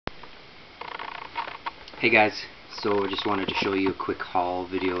Hey guys, so I just wanted to show you a quick haul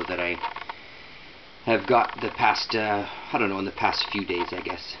video that I have got the past, I don't know, in the past few days I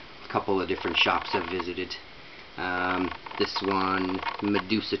guess. A couple of different shops I've visited. This one,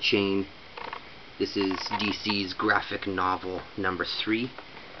 Medusa Chain. This is DC's graphic novel number 3.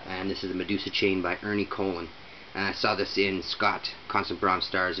 And this is the Medusa Chain by Ernie Colin. And I saw this in Scott Constant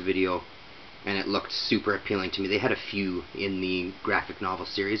Bromstar's video, and it looked super appealing to me. They had a few in the graphic novel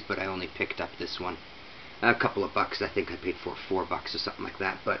series, but I only picked up this one. A couple of bucks. I think I paid for $4 or something like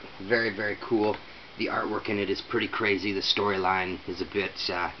that, but very, very cool. The artwork in it is pretty crazy. The storyline is a bit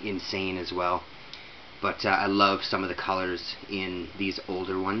insane as well, but I love some of the colors in these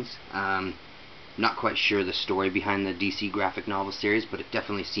older ones. Not quite sure the story behind the DC graphic novel series, but it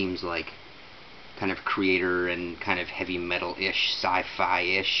definitely seems like kind of creator and kind of heavy metal-ish,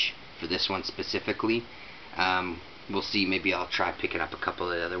 sci-fi-ish for this one specifically. We'll see. Maybe I'll try picking up a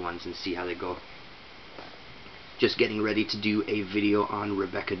couple of the other ones and see how they go. Just getting ready to do a video on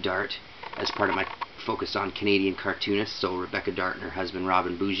Rebecca Dart as part of my focus on Canadian cartoonists. So Rebecca Dart and her husband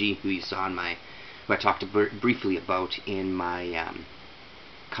Robin Bougie, who you saw in who I talked briefly about in my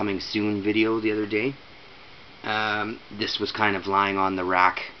coming soon video the other day. This was kind of lying on the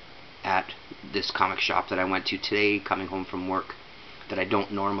rack at this comic shop that I went to today, coming home from work, that I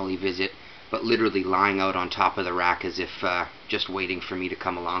don't normally visit, but literally lying out on top of the rack as if just waiting for me to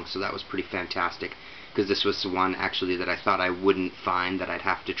come along. So that was pretty fantastic, because this was one actually that I thought I wouldn't find, that I'd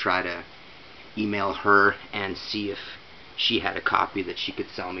have to try to email her and see if she had a copy that she could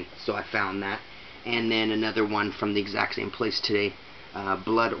sell me. So I found that. And then another one from the exact same place today,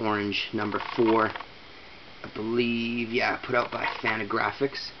 Blood Orange number 4, I believe, yeah, put out by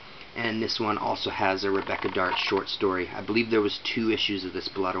Fantagraphics. And this one also has a Rebecca Dart short story. I believe there was 2 issues of this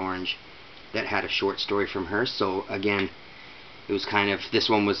Blood Orange that had a short story from her. So again, it was kind of, this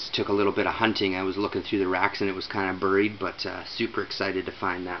one took a little bit of hunting. I was looking through the racks and it was kind of buried, but super excited to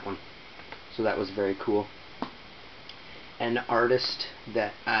find that one. So that was very cool. An artist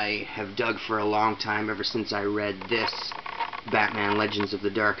that I have dug for a long time, ever since I read this, Batman Legends of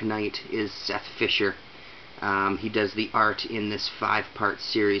the Dark Knight, is Seth Fisher. He does the art in this 5-part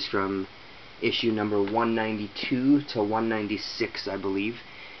series from issue number 192 to 196, I believe.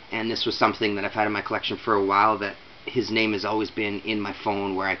 And this was something that I've had in my collection for a while, that his name has always been in my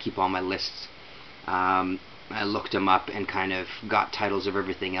phone where I keep all my lists. I looked him up and kind of got titles of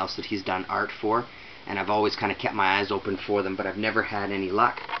everything else that he's done art for, and I've always kind of kept my eyes open for them, but I've never had any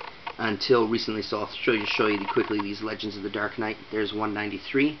luck until recently. So I'll show you quickly these Legends of the Dark Knight. There's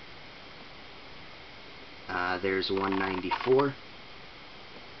 193. There's 194.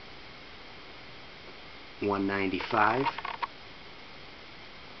 195.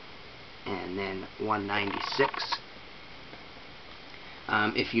 And then 196.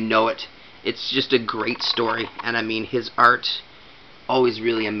 If you know it, it's just a great story, and I mean, his art always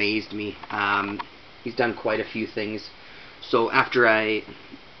really amazed me. He's done quite a few things. So after I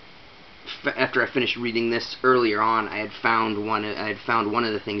finished reading this earlier on, I had found one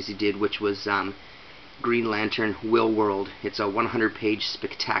of the things he did, which was Green Lantern Will World. It's a 100-page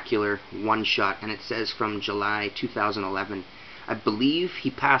spectacular one-shot, and it says from July 2011. I believe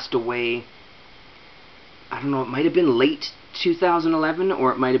he passed away, I don't know, it might have been late 2011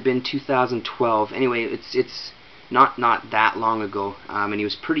 or it might have been 2012. Anyway, it's not that long ago, and he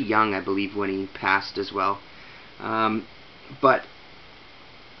was pretty young, I believe, when he passed as well. But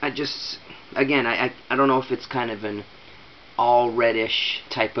I just, again, I don't know if it's kind of an all reddish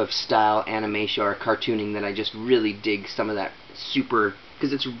type of style animation or cartooning that I just really dig some of that super,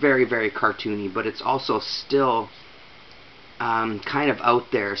 because it's very, very cartoony, but it's also still kind of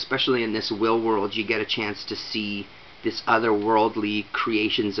out there, especially in this Will World. You get a chance to see this otherworldly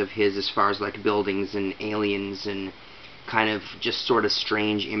creations of his, as far as like buildings and aliens and kind of just sort of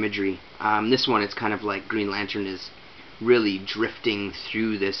strange imagery. This one, it's kind of like Green Lantern is really drifting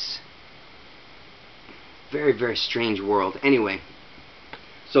through this very, very strange world. Anyway,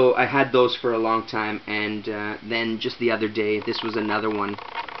 so I had those for a long time, and then just the other day, this was another one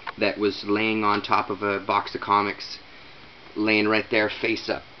that was laying on top of a box of comics, laying right there face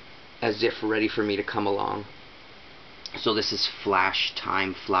up, as if ready for me to come along. So this is Flash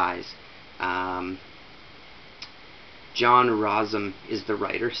Time Flies. John Rossum is the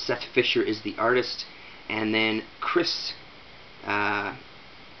writer, Seth Fisher is the artist, and then Chris, I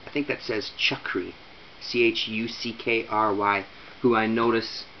think that says Chuckry, Chuckry, who I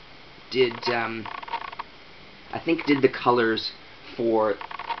notice did, I think did the colors for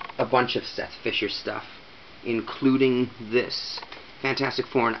a bunch of Seth Fisher stuff, including this Fantastic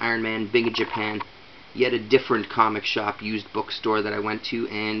Four and Iron Man, Big in Japan, yet a different comic shop, used bookstore that I went to,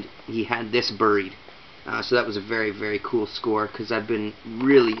 and he had this buried. So that was a very, very cool score, because I've been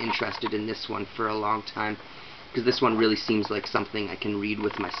really interested in this one for a long time, because this one really seems like something I can read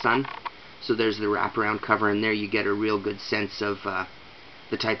with my son. So there's the wraparound cover, and there you get a real good sense of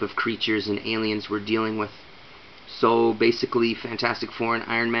the type of creatures and aliens we're dealing with. So basically, Fantastic Four and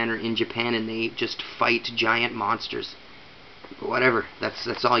Iron Man are in Japan, and they just fight giant monsters. Whatever,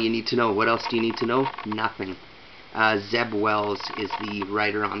 that's all you need to know. What else do you need to know? Nothing. Zeb Wells is the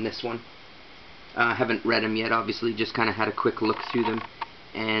writer on this one. Haven't read them yet, obviously, just kind of had a quick look through them,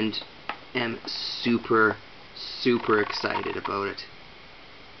 and am super, super excited about it.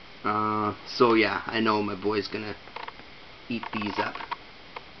 So yeah, I know my boy's gonna eat these up.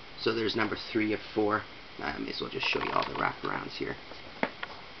 So there's number 3 of 4. I may as well just show you all the wraparounds here.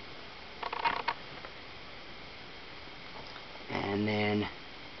 And then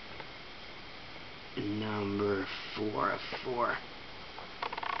number 4 of 4.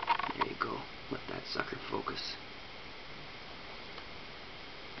 There you go. Let that sucker focus.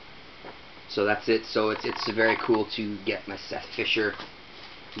 So that's it. So it's very cool to get my Seth Fisher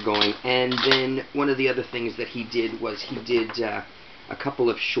going. And then one of the other things that he did was he did a couple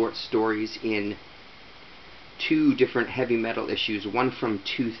of short stories in 2 different heavy metal issues. One from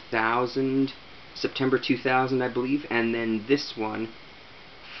 2000, September 2000, I believe, and then this one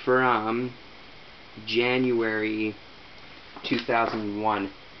from January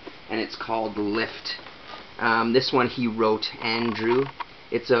 2001, and it's called Lift. This one he wrote and drew.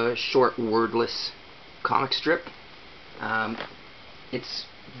 It's a short wordless comic strip. It's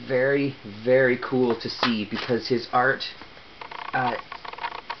very, very cool to see, because his art,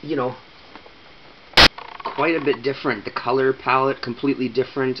 you know, quite a bit different. The color palette completely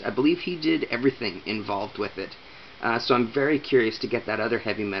different. I believe he did everything involved with it. So I'm very curious to get that other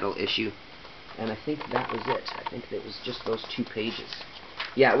heavy metal issue. And I think that was it. I think it was just those 2 pages.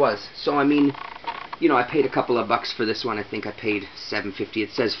 Yeah, it was. So I mean, you know, I paid a couple of bucks for this one. I think I paid $7.50.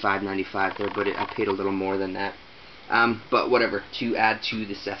 It says $5.95 there, but I paid a little more than that. But whatever. To add to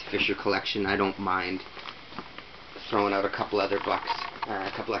the Seth Fisher collection, I don't mind throwing out a couple other bucks,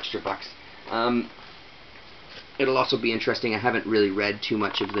 a couple extra bucks. It'll also be interesting. I haven't really read too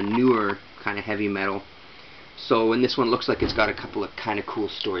much of the newer kind of heavy metal. So, and this one looks like it's got a couple of kind of cool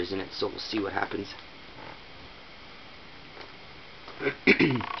stories in it, so we'll see what happens.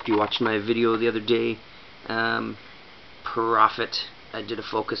 If you watched my video the other day, Prophet, I did a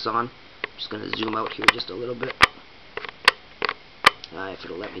focus on. I'm just going to zoom out here just a little bit. If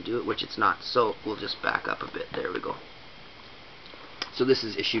it'll let me do it, which it's not, so we'll just back up a bit. There we go. So this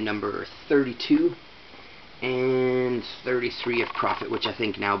is issue number 32 and 33 of Prophet, which I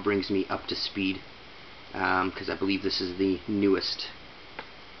think now brings me up to speed, because I believe this is the newest.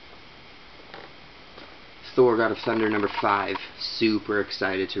 Thor God of Thunder number 5. Super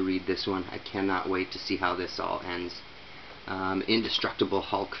excited to read this one. I cannot wait to see how this all ends. Indestructible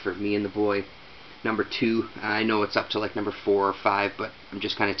Hulk for me and the boy. Number 2. I know it's up to like number 4 or 5, but I'm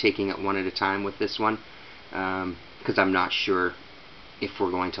just kind of taking it one at a time with this one, because I'm not sure if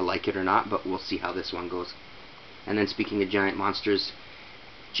we're going to like it or not, but we'll see how this one goes. And then speaking of giant monsters,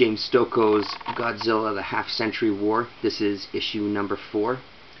 James Stokoe's Godzilla the Half-Century War. This is issue number 4.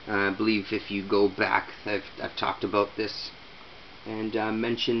 I believe if you go back, I've talked about this and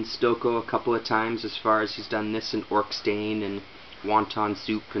mentioned Stokoe a couple of times, as far as he's done this and Orc Stain and Wonton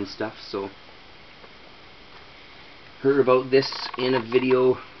Soup and stuff. So heard about this in a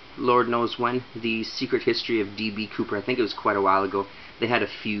video, Lord knows when, the Secret History of D.B. Cooper. I think it was quite a while ago. They had a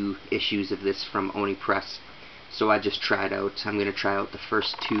few issues of this from Oni Press, so I just tried out. I'm going to try out the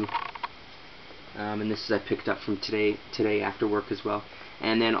first 2. And this is I picked up from today after work as well.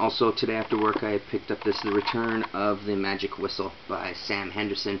 And then also today after work I picked up this, The Return of the Magic Whistle by Sam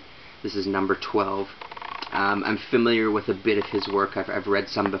Henderson. This is number 12. I'm familiar with a bit of his work. I've read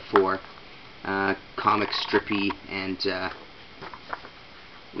some before. Comic strippy, and I'm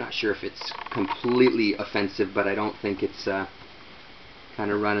not sure if it's completely offensive, but I don't think it's kind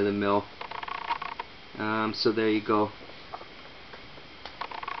of run-of-the-mill. So there you go.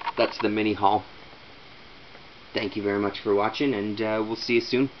 That's the mini haul. Thank you very much for watching, and we'll see you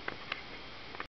soon.